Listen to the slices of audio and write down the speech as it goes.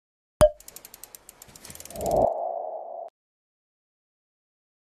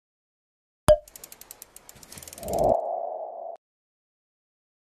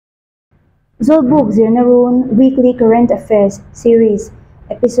Zawlbuk Zirna Weekly Current Affairs Series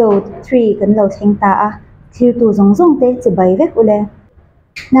Episode 3 kan lo theng ta a thlir tu zong zong te chibai vek ule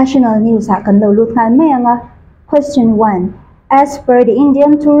National News a kan lo lut khan mai anga. Question 1. As per the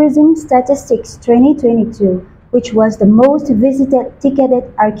Indian Tourism Statistics 2022, which was the most visited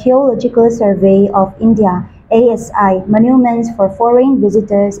ticketed archaeological survey of India ASI monuments for foreign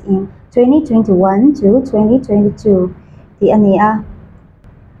visitors in 2021 to 2022, the ania.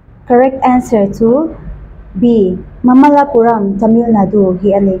 Correct answer to B. Mamallapuram, Tamil Nadu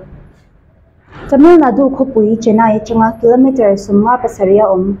hi ani. Tamil Nadu khopui Chennai changa kilometer summa pasaria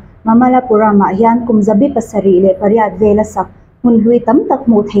Mamallapuram a hian kumzabi pasari le pariat vela sak hun hlui tam tak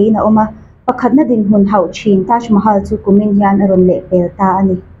mu thei na oma pakhat na din hun hau thin Taj Mahal chu kumin hian aron le pel ta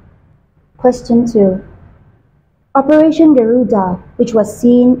ani. Question 2. Operation Garuda, which was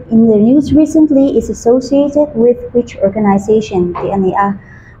seen in the news recently, is associated with which organization? The ania.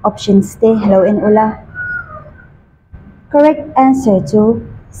 Options te hello in ula. Correct answer to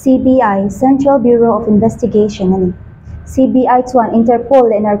CBI, Central Bureau of Investigation ani. CBI chuan Interpol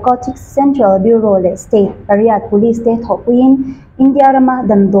le Narcotics Central Bureau le State Pariat Police te thopuin India rama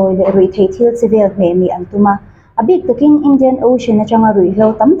damdoi le rui thei thil civil me mi antuma abik takin Indian Ocean na changa rui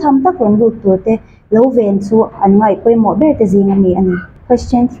hlo tam tham tak ron lut turte lo ven chu an ngai poimo ber te zinga mi ani.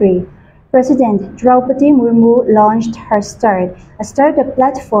 Question 3. President Draupadi Murmu launched her Start, a startup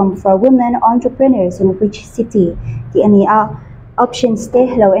platform for women entrepreneurs in which city? The ania. Options te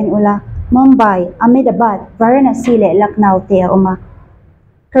hello en ula. Mumbai, Ahmedabad, Varanasi le Lucknow te uma.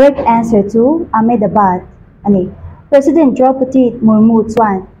 Correct answer to Ahmedabad ani. President Draupadi Murmu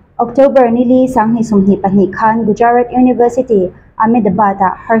chuan October nili sanghi sumhi pahni khan Gujarat University Ahmedabad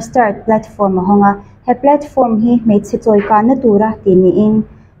her Start platform honga. He platform hi made sitoi ka na tura tini in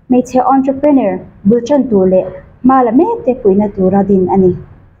made he entrepreneur bulchan tule malame te puina tura din ani.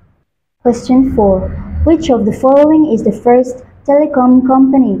 Question 4. Which of the following is the first telecom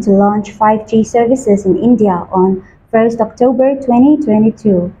company to launch 5G services in India on 1st October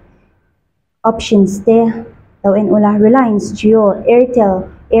 2022? Options te daw en ula Reliance Jio, Airtel,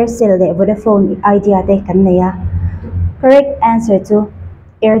 Aircel de Vodafone Idea te kanaya. Correct answer to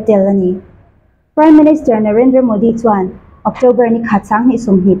Airtel ani. Prime Minister Narendra Modi chuan October ni khatsang ni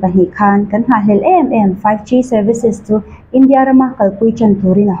sumhi pahni khan kan ha hel 5G services to India rama kalpui chan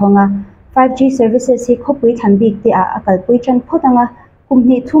turi na honga. 5G services hi khopui thanbik te a kalpui chan photanga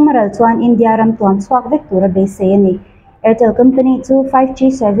kumni thumaral chuan India ram tuan chhuak vek tura be se ani. Airtel company to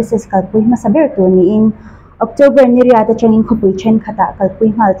 5G services kalpui masaber tu ni in October ni ria ta changin khopui chen khata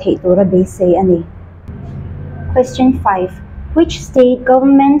kalpui ngal thei tura be se ani. Question 5. Which state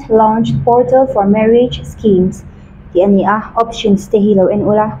government launched portal for marriage schemes? The ania. Options te hilo en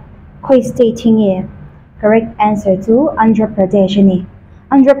ula. Khoi state hinge. Correct answer to Andhra Pradesh ani.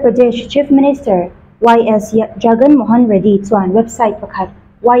 Andhra Pradesh Chief Minister Y.S. Jagan Mohan Reddy chuan website pakhat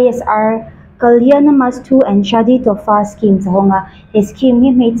YSR Kalyana and Shadi Tofa schemes honga. He scheme hi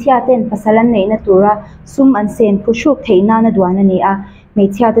meichia ten pasalan nei na tura sum an sen pushuk theina na duana ni a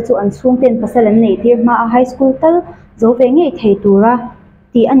meichia te chu an sum ten pasalan nei tir ma a high school tal zo ve ngei thei tura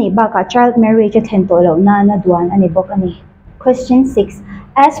ti ani ba ka child marriage athen to lo na duan ani bok ani. Question 6.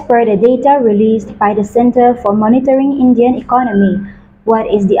 As per the data released by the Center for Monitoring Indian Economy, what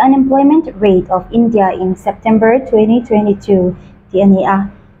is the unemployment rate of India in September 2022? The ania.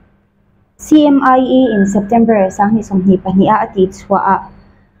 CMIE in September sanghi somhi pahnia ati chwa a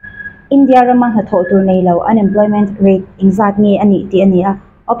India rama na thotur nei lo unemployment rate ingzat ni ani ti ania.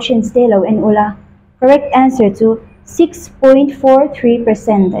 Options te lo en ula. Correct answer to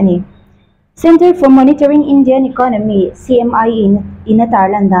 6.43% ani. Center for Monitoring Indian Economy CMIE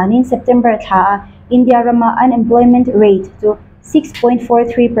inatarlandan in September tha India rama unemployment rate to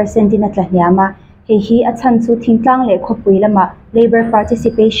 6.43% in atlahnyama. He athan chu thingtlang le khopui lama labor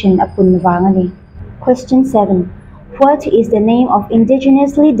participation apun wangani. Question 7. What is the name of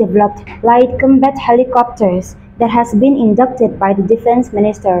indigenously developed light combat helicopters that has been inducted by the Defense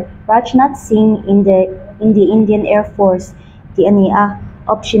Minister Rajnath Singh in the Indian Air Force? The ania.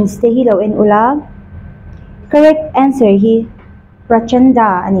 Options te hilo en ula. Correct answer hi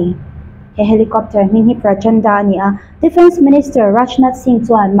Prachanda ani. He helicopter hi Prachanda ani a. Defense Minister Rajnath Singh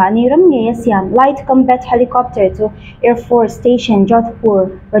chuan maniram nge siam light combat helicopter to Air Force Station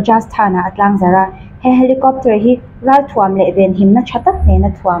Jodhpur, Rajasthan atlang zara. He helicopter hi ral thuam le ven him na chatak ne na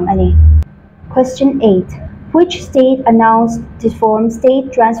thuam ani. Question 8. Which state announced to form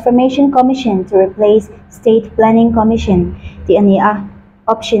State Transformation Commission to replace State Planning Commission? The ania.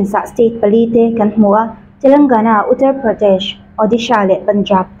 Options sa state palite kan hmua Telangana, Uttar Pradesh, Odisha le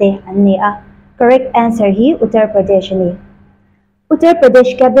Punjab te ania. Correct answer hi Uttar Pradesh ni. Uttar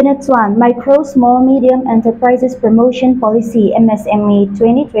Pradesh Cabinet 1 Micro Small Medium Enterprises Promotion Policy MSME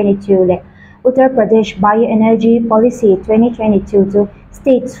 2022 le Uttar Pradesh Bioenergy Policy 2022 to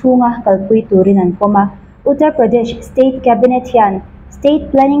states hunga kalpui turinan poma Uttar Pradesh State Cabinet yan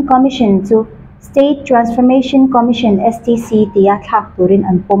State Planning Commission to State Transformation Commission STC tiyathak turin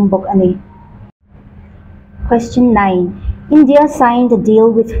an pombok ani. Question 9. India signed a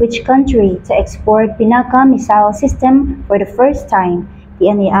deal with which country to export Pinaka missile system for the first time?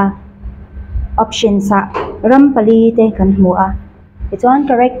 Tiania. Option sa Rampali te kanhua. Ito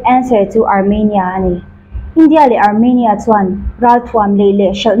ang correct answer to Armenia ani. India le Armenia tuan ral tuam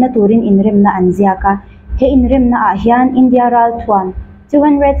le shall naturin inrim na anziaka. He inrim na ahyan India ral tuam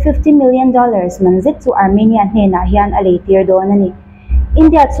 $250 million manzit to Armenia he na ahyan alatir doon ani.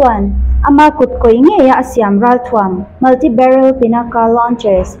 India tuan amakut ko ingeya asyam raltwam multi-barrel Pinaka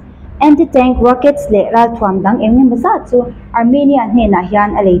launchers anti-tank rockets le raltwam dang emni masatsu Armenia he na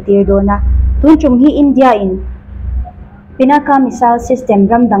hyan alaitir dona tunchum hi India in Pinaka missile system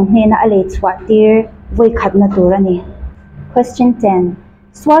ramdang he na alait swatir voi khat na turani. Question 10.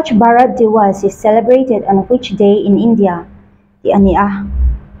 Swachh Bharat Diwas is celebrated on which day in India? Di ani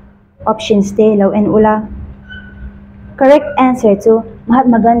options te law and ula. Correct answer to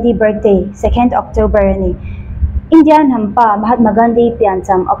Mahatma Gandhi birthday, 2nd October ni. Indian hampa Mahatma Gandhi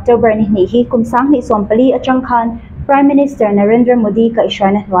piansam October ni hi kumsang ni Sompali Achangkhan Prime Minister Narendra Modi ka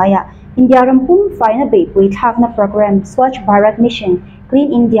iswana waya. India rampum fai na bay puit hak na program Swachh Bharat Mission Clean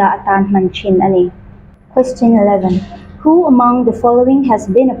India atan manchin ani. Question 11. Who among the following has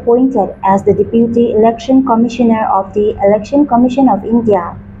been appointed as the Deputy Election Commissioner of the Election Commission of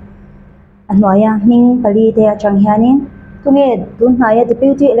India? Anwaya Ming Pali de Achanghanin Tunged Dunhaya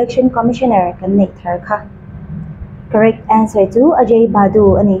Deputy Election Commissioner kan ka. Correct answer to Ajay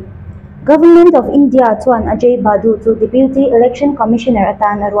Badu ani. Government of India tuan Ajay Badu to Deputy Election Commissioner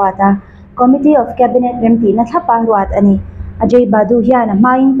atan arwata. Committee of Cabinet Remti nathapa arwat ani. Ajay Badu hiya na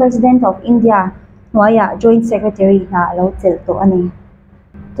main President of India. Nwaya Joint Secretary na lautil to ani.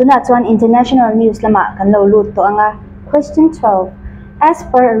 Tuna tuan international news lama kan laulut to anga. Question 12. As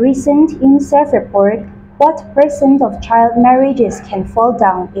per a recent UNICEF report, what % of child marriages can fall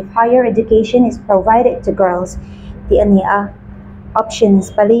down if higher education is provided to girls? Di ania.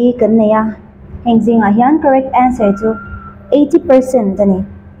 Options pali kanaya. Hengzing ahyan correct answer to 80% ani.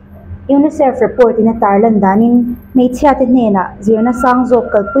 UNICEF report inatarlan danin may tiyatin nena zirna sangzo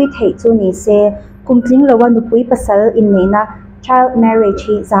kalpui thay tu ni se kumtling lawan nupui pasal in nena child marriage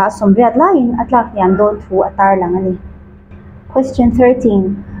hi sa sombriat lain at lak niyan don tu atarlang ani. Question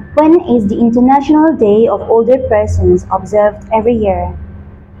 13. When is the International Day of Older Persons observed every year?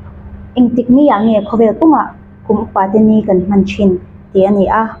 Ingtik ni yang kovel punga kumpatin ni kan manchin. Ti ani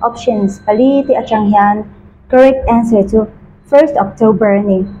options pali ti achangyan. Correct answer to 1st October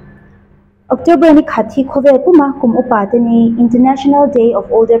ni. October ni khati kovel puma kumupatin ni International Day of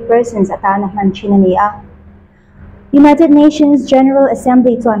Older Persons atana manchin ni United Nations General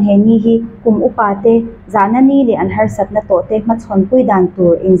Assembly tuan henihi kumupate zanani li anharsat na tote matshonpui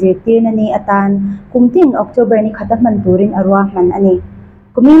dantur inzirtir na ni atan kumting October ni khatahman turin arwahman ani.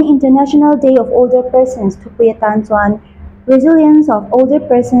 Kuming International Day of Older Persons tupuyatan tuan Resilience of Older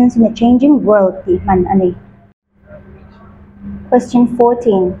Persons in a Changing World man ani. Question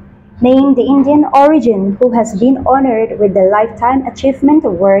 14. Name the Indian origin who has been honored with the Lifetime Achievement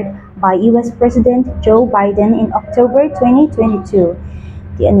Award by US President Joe Biden in October 2022.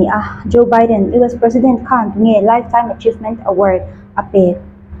 Di ani Joe Biden, US President kan tungi Lifetime Achievement Award ape.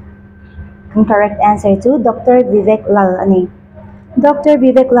 Ang correct answer to Dr. Vivek Lal ani. Dr.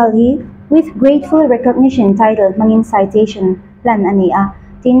 Vivek Lal hi with grateful recognition title mangin citation lan ani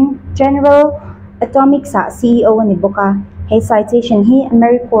tin General Atomic sa CEO ni Boka. Hey citation hi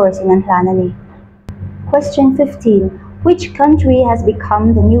AmeriCorps sinanhlana ni. Question 15. Which country has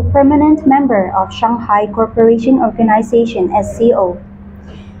become the new permanent member of Shanghai Cooperation Organization SCO?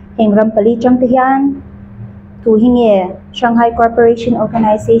 Hingram palichang tiyan tu hinge Shanghai Cooperation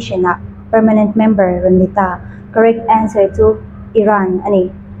Organization na permanent member randita. Correct answer to Iran ani.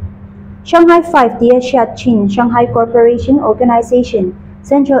 Shanghai 5 tiya siya Chin Shanghai Cooperation Organization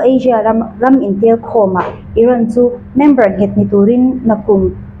Central Asia ram intel koma Iran tu member het niturin na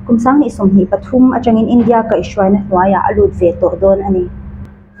kumsang ni isumhi pathum achangin India ka iswa na huaya alud veto don ani.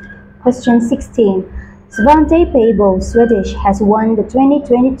 Question 16. Svante Pääbo, Swedish, has won the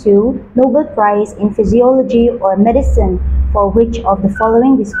 2022 Nobel Prize in Physiology or Medicine for which of the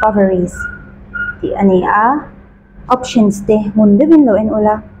following discoveries? Di ani options te mundevin lo en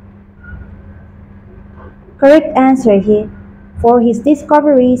ula. Correct answer here for his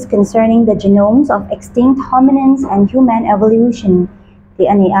discoveries concerning the genomes of extinct hominins and human evolution. Ti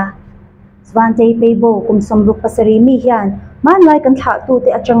ani a. Svante Peibo kum somruk pasari mi hian manlai kan thla tu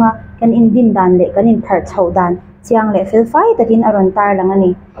te atanga kan indin dan le kan in phar chho dan chiang le filfai takin aron tar lang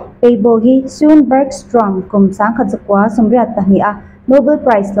ani. Peibo hi Soon Bergstrom kum sangkhat zakwa somriat pahni a Nobel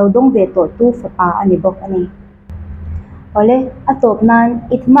Prize lo dong ve to tu fa ani bok ani. Ole atop nan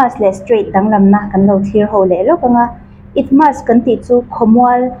it must le straight danglam na kan lo thir ho le lo kanga it must kan ti chu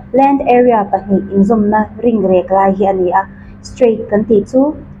khomwal land area pahni inzom na ring rek lai hi ani a straight kan ti chu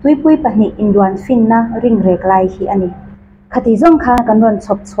tuipui pahni indwan fin na ring rek lai hi ani khati zong kha kan ron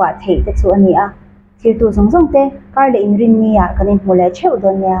chop chwa thei te chu ani a thir tu zong zong te kar le in rin ni ya kan in mole cheu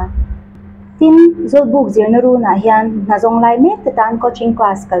don ya tin Zawlbuk Zirna ru na hian na zong lai mek te tan coaching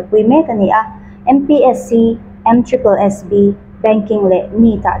class kal pui mek ani a MPSC MSSB banking le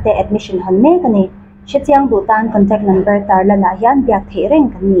ni ta te admission hon mek ani Shetiang Bhutan contact number tar la na hian biak the reng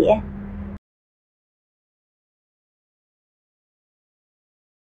kan ni e